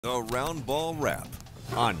The Round Ball Wrap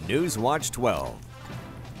on Newswatch 12.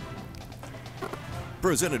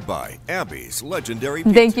 Presented by Abby's Legendary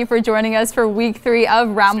Pizza. Thank you for joining us for week 3 of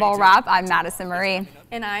Round Ball Wrap. I'm Madison Marie.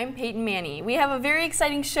 And I'm Peyton Manny. We have a very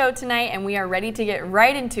exciting show tonight and we are ready to get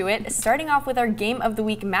right into it, starting off with our Game of the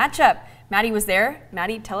Week matchup. Maddie was there.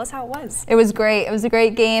 Maddie, tell us how it was. It was great. It was a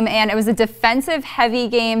great game and it was a defensive heavy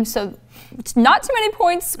game, so not too many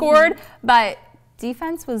points scored, but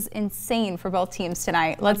defense was insane for both teams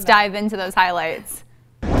tonight. Let's dive into those highlights.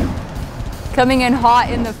 Coming in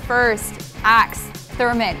hot in the first, Axe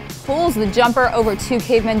Thurman pulls the jumper over 2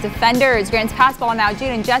 Cavemen defenders. Grants pass ball now.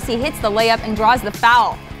 Jaden Jesse hits the layup and draws the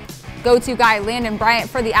foul. Go-to guy Landon Bryant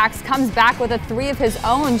for the Axe comes back with a 3 of his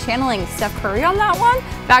own, channeling Steph Curry on that one.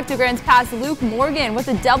 Back to Grants pass, Luke Morgan with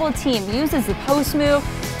a double team uses the post move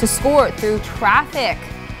to score through traffic.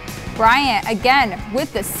 Bryant again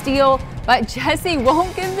with the steal, but Jesse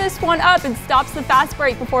won't give this one up and stops the fast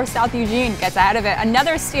break before South Eugene gets ahead of it.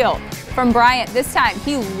 Another steal from Bryant. This time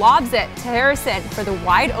he lobs it to Harrison for the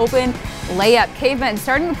wide open layup. Cavemen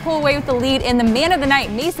starting to pull away with the lead, and the man of the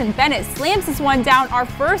night, Mason Bennett, slams this one down. Our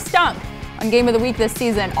first dunk on Game of the Week this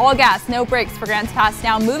season. All gas, no brakes for Grants Pass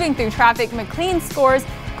now moving through traffic. McLean scores.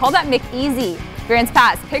 Call that McEasy. Grants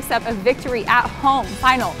Pass picks up a victory at home.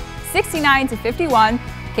 Final 69-51.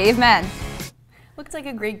 Cavemen. Looked like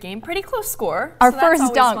a great game. Pretty close score. Our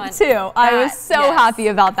first dunk, too. I was so happy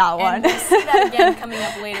about that one. And we'll see that again coming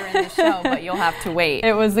up later in the show, but you'll have to wait.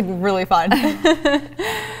 It was really fun.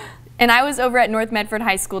 And I was over at North Medford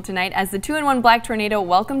High School tonight as the 2-1 Black Tornado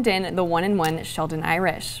welcomed in the 1-1 Sheldon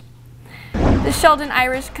Irish. The Sheldon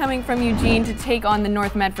Irish coming from Eugene to take on the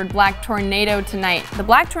North Medford Black Tornado tonight. The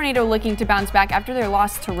Black Tornado looking to bounce back after their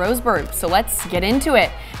loss to Roseburg, so let's get into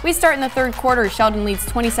it. We start in the third quarter. Sheldon leads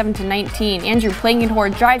 27-19. Andrew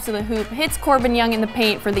Plankenhorn drives to the hoop, hits Corbin Young in the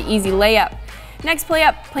paint for the easy layup. Next play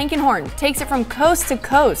up, Plankenhorn takes it from coast to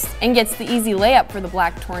coast and gets the easy layup for the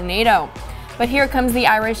Black Tornado. But here comes the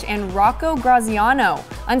Irish and Rocco Graziano,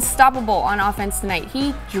 unstoppable on offense tonight.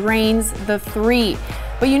 He drains the 3.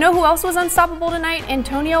 But you know who else was unstoppable tonight?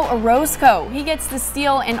 Antonio Orozco. He gets the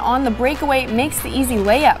steal and on the breakaway makes the easy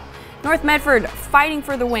layup. North Medford fighting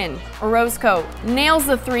for the win. Orozco nails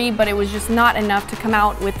the 3, but it was just not enough to come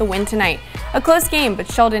out with the win tonight. A close game,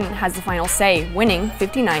 but Sheldon has the final say, winning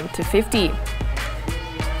 59-50.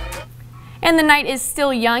 And the night is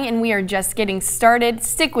still young and we are just getting started.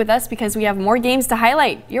 Stick with us because we have more games to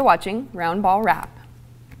highlight. You're watching Round Ball Wrap.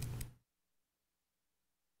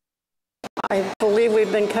 I believe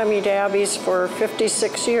we've been coming to Abby's for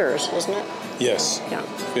 56 years, isn't it? Yes, Yeah.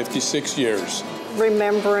 56 years.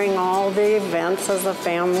 Remembering all the events as a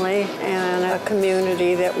family and a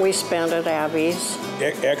community that we spent at Abby's.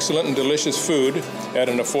 Excellent and delicious food at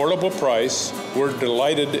an affordable price. We're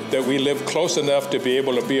delighted that we live close enough to be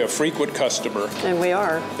able to be a frequent customer. And we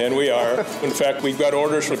are. And we are. In fact, we've got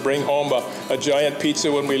orders to bring home a giant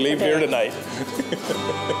pizza when we leave here tonight.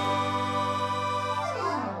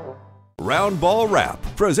 Round Ball Wrap,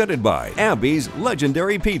 presented by Abby's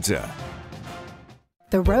Legendary Pizza.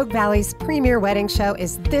 The Rogue Valley's premier wedding show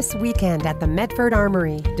is this weekend at the Medford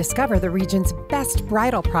Armory. Discover the region's best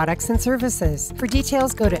bridal products and services. For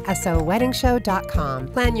details, go to soweddingshow.com.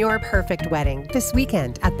 Plan your perfect wedding this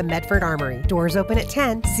weekend at the Medford Armory. Doors open at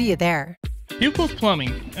 10. See you there. Huckel's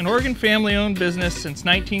Plumbing, an Oregon family-owned business since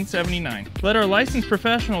 1979. Let our licensed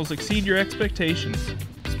professionals exceed your expectations.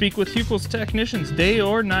 Speak with Huckel's technicians day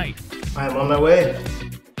or night. I'm on my way.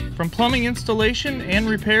 From plumbing installation and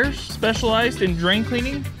repairs, specialized in drain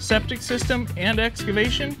cleaning, septic system, and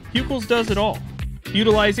excavation, Huckel's does it all.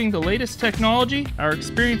 Utilizing the latest technology, our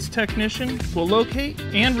experienced technician will locate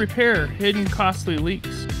and repair hidden costly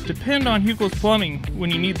leaks. Depend on Huckel's Plumbing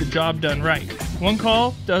when you need the job done right. One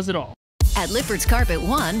call does it all. At Liffords Carpet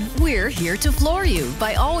One, we're here to floor you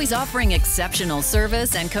by always offering exceptional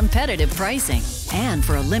service and competitive pricing. And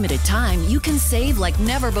for a limited time, you can save like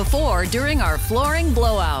never before during our flooring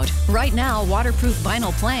blowout. Right now, waterproof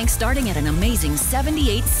vinyl planks starting at an amazing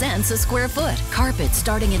 78 cents a square foot. Carpet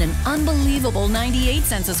starting at an unbelievable 98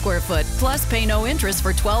 cents a square foot, plus pay no interest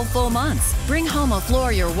for 12 full months. Bring home a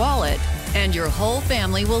floor your wallet and your whole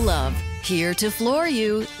family will love. Here to floor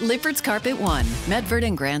you, Liffords Carpet One, Medford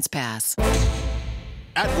and Grants Pass.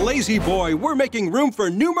 At Lazy Boy, we're making room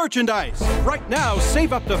for new merchandise. Right now,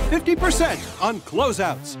 save up to 50% on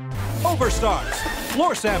closeouts, overstars,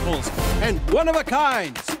 floor samples, and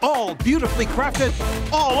one-of-a-kinds. All beautifully crafted,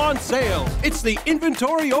 all on sale. It's the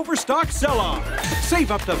Inventory Overstock Sell-Off.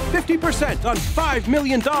 Save up to 50% on $5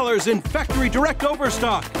 million in factory direct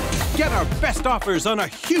overstock. Get our best offers on a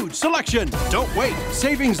huge selection. Don't wait.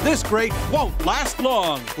 Savings this great won't last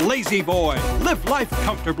long. Lazy Boy. Live life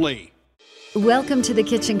comfortably. Welcome to the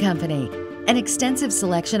Kitchen Company. An extensive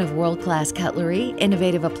selection of world-class cutlery,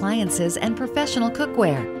 innovative appliances, and professional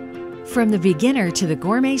cookware. From the beginner to the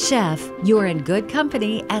gourmet chef, you're in good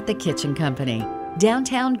company at the Kitchen Company.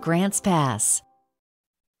 Downtown Grants Pass.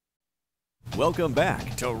 Welcome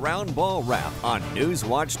back to Round Ball Wrap on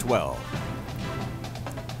Newswatch 12.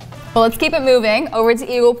 Well, let's keep it moving over to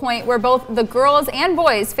Eagle Point, where both the girls and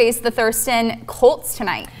boys face the Thurston Colts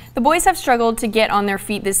tonight. The boys have struggled to get on their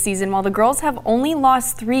feet this season, while the girls have only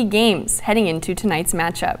lost 3 games heading into tonight's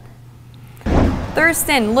matchup.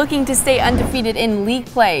 Thurston looking to stay undefeated in league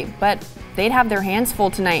play, but they'd have their hands full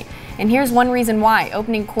tonight. And here's one reason why.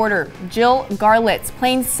 Opening quarter, Jill Garlitz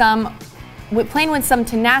playing with some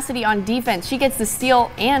tenacity on defense. She gets the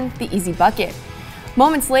steal and the easy bucket.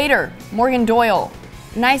 Moments later, Morgan Doyle,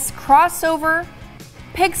 nice crossover,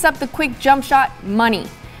 picks up the quick jump shot, money.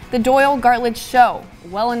 The Doyle-Gartlitz show,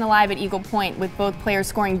 well and alive at Eagle Point, with both players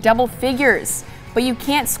scoring double figures. But you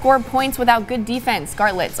can't score points without good defense.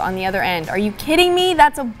 Gartlitz on the other end. Are you kidding me?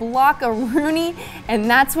 That's a block of Rooney, and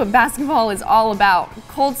that's what basketball is all about.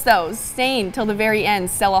 Colts, though, staying till the very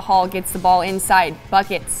end. Stella Hall gets the ball inside.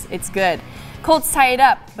 Buckets. It's good. Colts tie it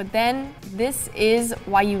up, but then this is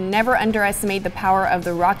why you never underestimate the power of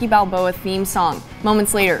the Rocky Balboa theme song.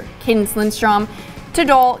 Moments later, Cadence Lindstrom to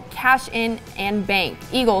Dole, cash in and bank.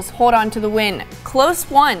 Eagles hold on to the win. Close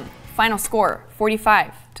one. Final score,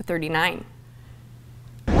 45-39.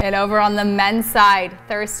 And over on the men's side,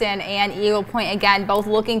 Thurston and Eagle Point again, both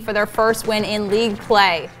looking for their first win in league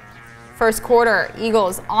play. First quarter,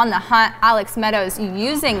 Eagles on the hunt. Alex Meadows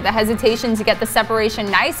using the hesitation to get the separation.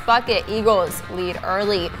 Nice bucket. Eagles lead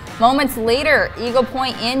early. Moments later, Eagle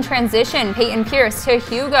Point in transition. Peyton Pierce to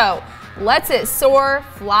Hugo. Lets it soar,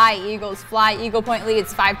 fly, Eagles fly. Eagle Point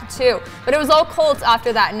leads 5-2. But it was all Colts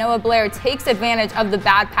after that. Noah Blair takes advantage of the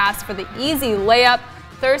bad pass for the easy layup.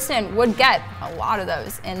 Thurston would get a lot of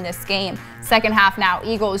those in this game. Second half now,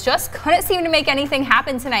 Eagles just couldn't seem to make anything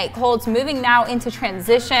happen tonight. Colts moving now into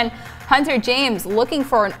transition. Hunter James looking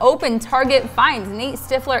for an open target, finds Nate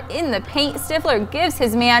Stifler in the paint. Stifler gives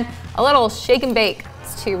his man a little shake and bake.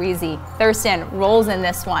 It's too easy. Thurston rolls in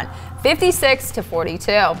this one,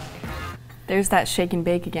 56-42. There's that shake and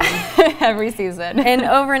bake again. Every season. And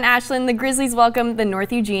over in Ashland, the Grizzlies welcome the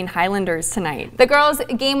North Eugene Highlanders tonight. The girls'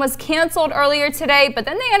 game was canceled earlier today, but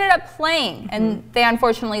then they ended up playing, and they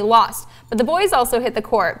unfortunately lost. But the boys also hit the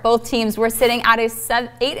court. Both teams were sitting at a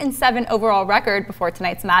 8-7 overall record before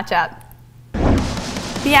tonight's matchup.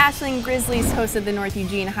 The Ashland Grizzlies hosted the North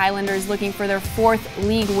Eugene Highlanders, looking for their 4th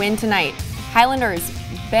league win tonight. Highlanders,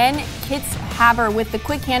 Ben Kitzhaber with the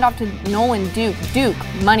quick handoff to Nolan Duke. Duke,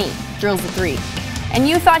 money, drills the 3. And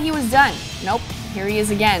you thought he was done. Nope, here he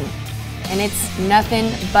is again. And it's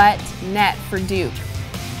nothing but net for Duke.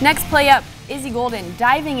 Next play up, Izzy Golden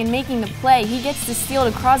diving and making the play. He gets the steal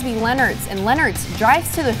to Crosby Leonards, and Leonards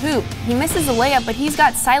drives to the hoop. He misses the layup, but he's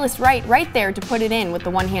got Silas Wright right there to put it in with the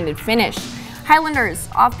one-handed finish. Highlanders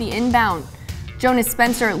off the inbound. Jonas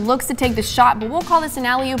Spencer looks to take the shot, but we'll call this an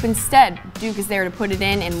alley-oop instead. Duke is there to put it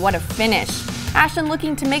in, and what a finish. Ashland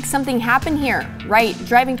looking to make something happen here. Wright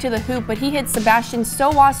driving to the hoop, but he hits Sebastian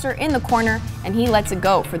Stowasser in the corner, and he lets it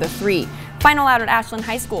go for the 3. Final out at Ashland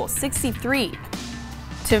High School,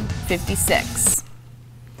 63-56.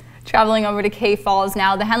 Traveling over to K Falls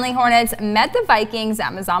now, the Henley Hornets met the Vikings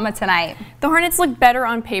at Mazama tonight. The Hornets look better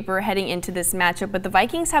on paper heading into this matchup, but the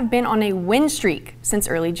Vikings have been on a win streak since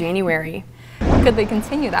early January. Could they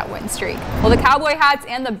continue that win streak? Well, the cowboy hats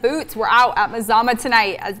and the boots were out at Mazama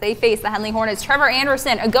tonight as they face the Henley Hornets. Trevor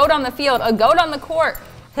Anderson, a goat on the field, a goat on the court.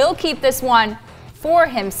 He'll keep this one for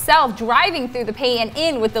himself, driving through the paint and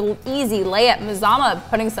in with the easy layup. Mazama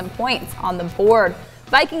putting some points on the board.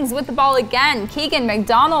 Vikings with the ball again. Keegan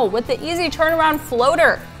McDonald with the easy turnaround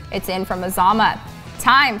floater. It's in from Mazama.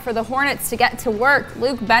 Time for the Hornets to get to work.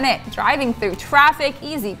 Luke Bennett driving through traffic.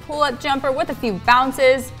 Easy pull-up jumper with a few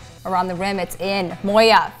bounces. Around the rim, it's in.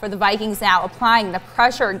 Moya for the Vikings now, applying the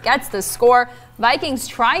pressure, gets the score. Vikings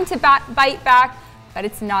trying to bite back, but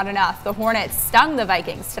it's not enough. The Hornets stung the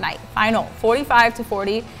Vikings tonight. Final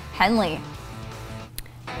 45-40, Henley.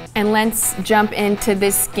 And let's jump into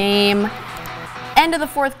this game. End of the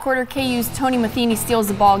 4th quarter, KU's Tony Matheny steals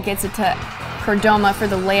the ball, gets it to Perdomo for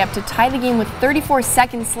the layup to tie the game with 34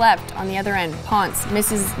 seconds left. On the other end, Ponce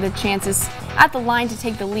misses the chances at the line to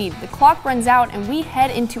take the lead. The clock runs out and we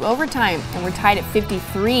head into overtime, and we're tied at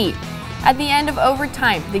 53. At the end of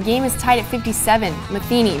overtime, the game is tied at 57.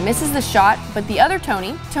 Matheny misses the shot, but the other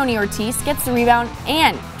Tony Ortiz, gets the rebound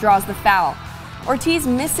and draws the foul. Ortiz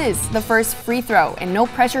misses the first free throw, and no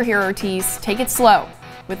pressure here, Ortiz. Take it slow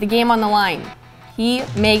with the game on the line. He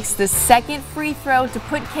makes the second free throw to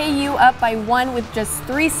put KU up by 1 with just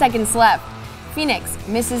 3 seconds left. Phoenix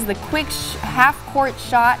misses the quick half-court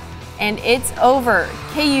shot, and it's over.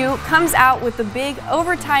 KU comes out with the big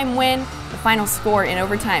overtime win. The final score in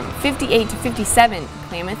overtime, 58-57,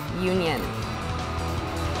 Klamath Union.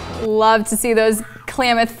 Love to see those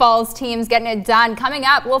Klamath Falls teams getting it done. Coming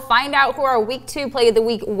up, we'll find out who our Week 2 Play of the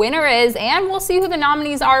Week winner is, and we'll see who the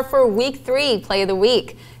nominees are for Week 3 Play of the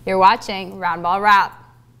Week. You're watching Round Ball Wrap.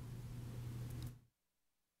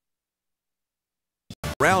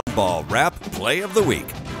 Round Ball Wrap Play of the Week,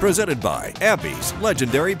 presented by Abby's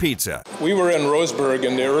Legendary Pizza. We were in Roseburg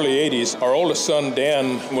in the early 80s. Our oldest son,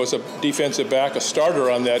 Dan, was a defensive back, a starter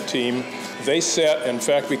on that team. They set, in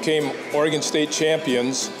fact, became Oregon State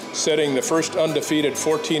champions, setting the first undefeated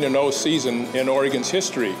 14-0 season in Oregon's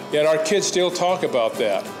history. And our kids still talk about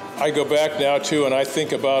that. I go back now, too, and I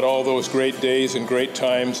think about all those great days and great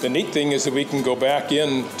times. The neat thing is that we can go back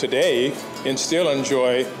in today and still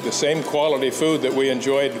enjoy the same quality food that we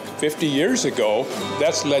enjoyed 50 years ago.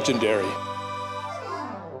 That's legendary.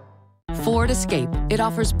 Ford Escape. It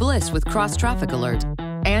offers bliss with cross-traffic alert.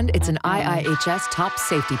 And it's an IIHS top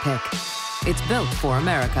safety pick. It's built for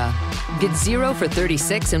America. Get 0 for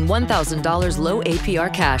 36 and $1,000 low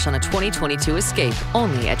APR cash on a 2022 Escape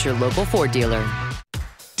only at your local Ford dealer.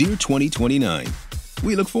 Dear 2029,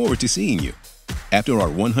 we look forward to seeing you. After our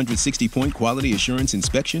 160-point quality assurance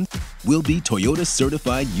inspection, we'll be Toyota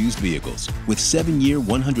certified used vehicles with 7-year,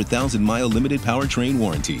 100,000-mile limited powertrain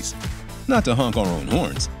warranties. Not to honk our own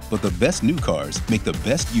horns, but the best new cars make the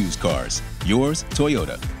best used cars. Yours,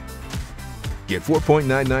 Toyota. Get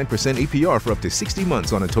 4.99% APR for up to 60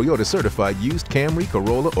 months on a Toyota certified used Camry,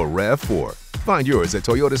 Corolla, or RAV4. Find yours at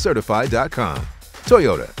toyotacertified.com.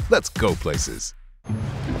 Toyota, let's go places.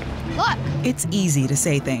 Look! It's easy to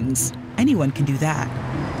say things. Anyone can do that.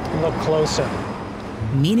 Look closer.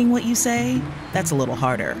 Meaning what you say? That's a little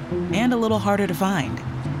harder. And a little harder to find.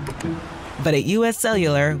 But at US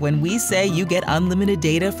Cellular, when we say you get unlimited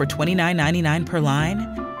data for $29.99 per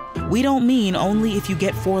line, we don't mean only if you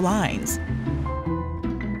get 4 lines.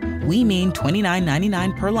 We mean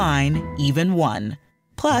 $29.99 per line, even 1.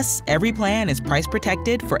 Plus, every plan is price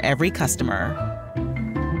protected for every customer.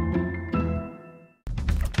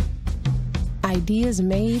 Ideas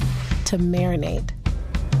made to marinate.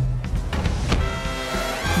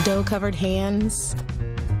 Dough-covered hands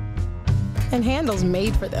and handles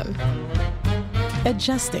made for them.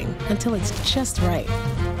 Adjusting until it's just right.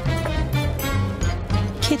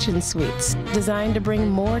 Kitchen suites designed to bring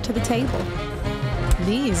more to the table.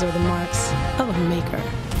 These are the marks of a maker.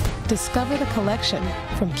 Discover the collection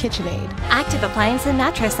from KitchenAid. Active Appliance and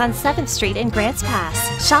Mattress on 7th Street in Grants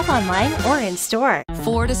Pass. Shop online or in store.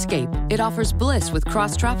 Ford Escape. It offers bliss with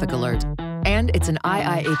cross-traffic alert. And it's an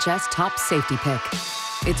IIHS top safety pick.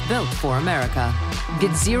 It's built for America.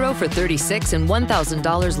 Get 0 for 36 and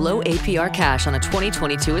 $1,000 low APR cash on a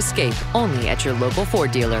 2022 Escape only at your local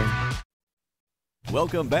Ford dealer.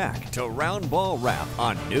 Welcome back to Round Ball Wrap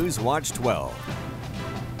on Newswatch 12.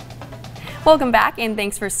 Welcome back, and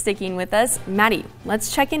thanks for sticking with us. Maddie,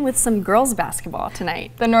 let's check in with some girls basketball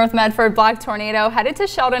tonight. The North Medford Black Tornado headed to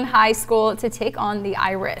Sheldon High School to take on the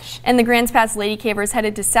Irish. And the Grants Pass Lady Cavers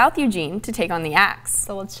headed to South Eugene to take on the Axe.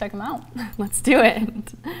 So let's check them out. Let's do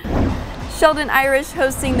it. Sheldon Irish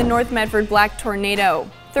hosting the North Medford Black Tornado.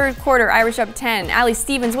 Third quarter, Irish up 10. Allie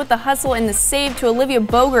Stevens with the hustle and the save to Olivia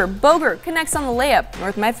Boger. Boger connects on the layup.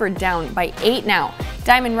 North Medford down by 8 now.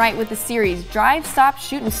 Diamond Wright with the series. Drive, stop,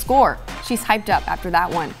 shoot, and score. She's hyped up after that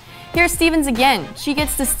one. Here's Stevens again. She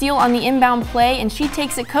gets the steal on the inbound play, and she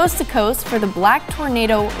takes it coast to coast for the Black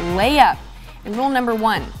Tornado layup. And rule number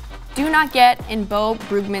 1, do not get in Bo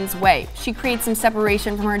Brugman's way. She creates some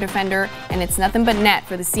separation from her defender, and it's nothing but net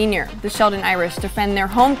for the senior. The Sheldon Irish defend their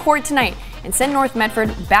home court tonight and send North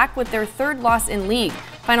Medford back with their 3rd loss in league.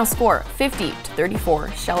 Final score,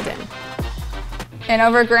 50-34 Sheldon. And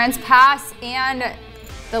over Grants Pass and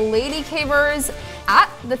the Lady Cavers at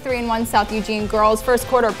the 3-1 South Eugene girls. First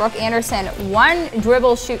quarter, Brooke Anderson, 1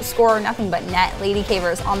 dribble, shoot, score, nothing but net. Lady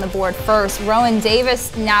Cavers on the board first. Rowan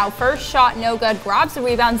Davis now first shot no good, grabs the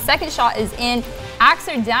rebound, second shot is in. Axe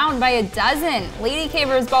are down by a dozen. Lady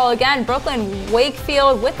Cavers ball again. Brooklyn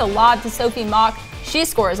Wakefield with the lob to Sophie Mock. She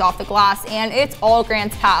scores off the glass, and it's all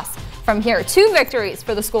Grants Pass. From here, 2 victories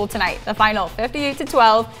for the school tonight. The final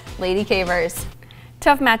 58-12, Lady Cavers.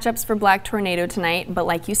 Tough matchups for Black Tornado tonight, but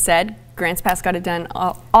like you said, Grants Pass got it done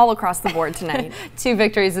all across the board tonight. 2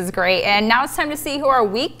 victories is great. And now it's time to see who our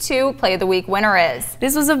Week 2 Play of the Week winner is.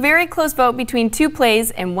 This was a very close vote between 2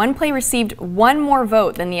 plays, and one play received 1 more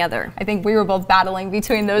vote than the other. I think we were both battling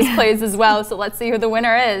between those plays as well, so let's see who the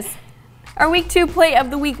winner is. Our Week 2 Play of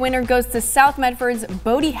the Week winner goes to South Medford's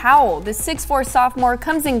Bodie Howell. The 6'4" sophomore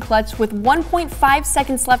comes in clutch with 1.5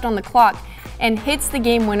 seconds left on the clock and hits the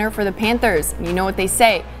game winner for the Panthers. You know what they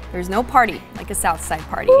say, there's no party like a Southside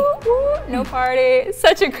party. Woo, woo, no party.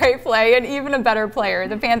 Such a great play and even a better player.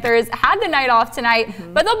 The Panthers had the night off tonight,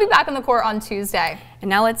 but they'll be back on the court on Tuesday. And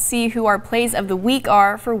now let's see who our plays of the week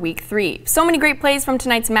are for Week 3. So many great plays from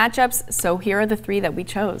tonight's matchups, so here are the 3 that we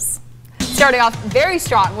chose. Starting off very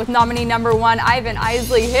strong with nominee number 1, Ivan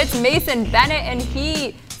Isley hits Mason Bennett, and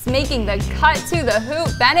he's making the cut to the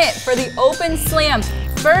hoop. Bennett for the open slam.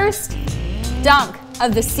 First dunk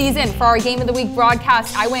of the season for our Game of the Week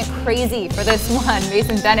broadcast. I went crazy for this one.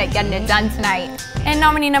 Mason Bennett getting it done tonight. And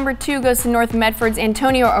nominee number 2 goes to North Medford's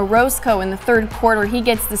Antonio Orozco in the 3rd quarter. He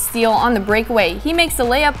gets the steal on the breakaway. He makes a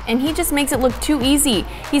layup, and he just makes it look too easy.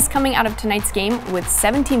 He's coming out of tonight's game with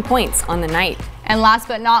 17 points on the night. And last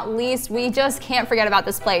but not least, we just can't forget about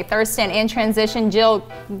this play. Thurston in transition, Jill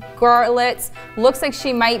Garlitz looks like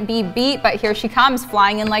she might be beat, but here she comes,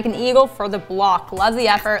 flying in like an eagle for the block. Love the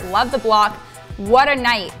effort, love the block. What a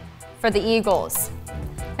night for the Eagles.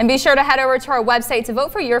 And be sure to head over to our website to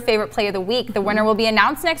vote for your favorite play of the week. The winner will be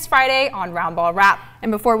announced next Friday on Round Ball Wrap.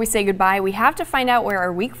 And before we say goodbye, we have to find out where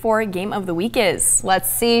our Week 4 Game of the Week is.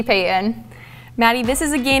 Let's see, Peyton. Maddie, this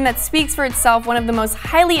is a game that speaks for itself, one of the most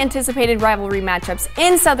highly anticipated rivalry matchups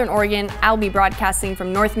in Southern Oregon. I'll be broadcasting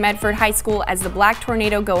from North Medford High School as the Black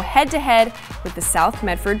Tornado go head-to-head with the South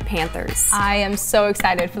Medford Panthers. I am so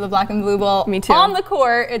excited for the Black and Blue Bowl. Me too. On the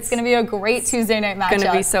court. It's going to be a great Tuesday night matchup. It's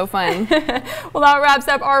going to be so fun. Well, that wraps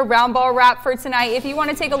up our Round Ball Wrap for tonight. If you want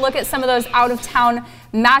to take a look at some of those out-of-town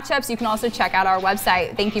matchups, you can also check out our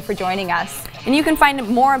website. Thank you for joining us. And you can find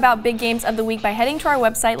more about big games of the week by heading to our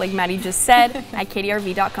website, like Maddie just said, at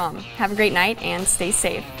kdrv.com. Have a great night and stay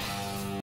safe.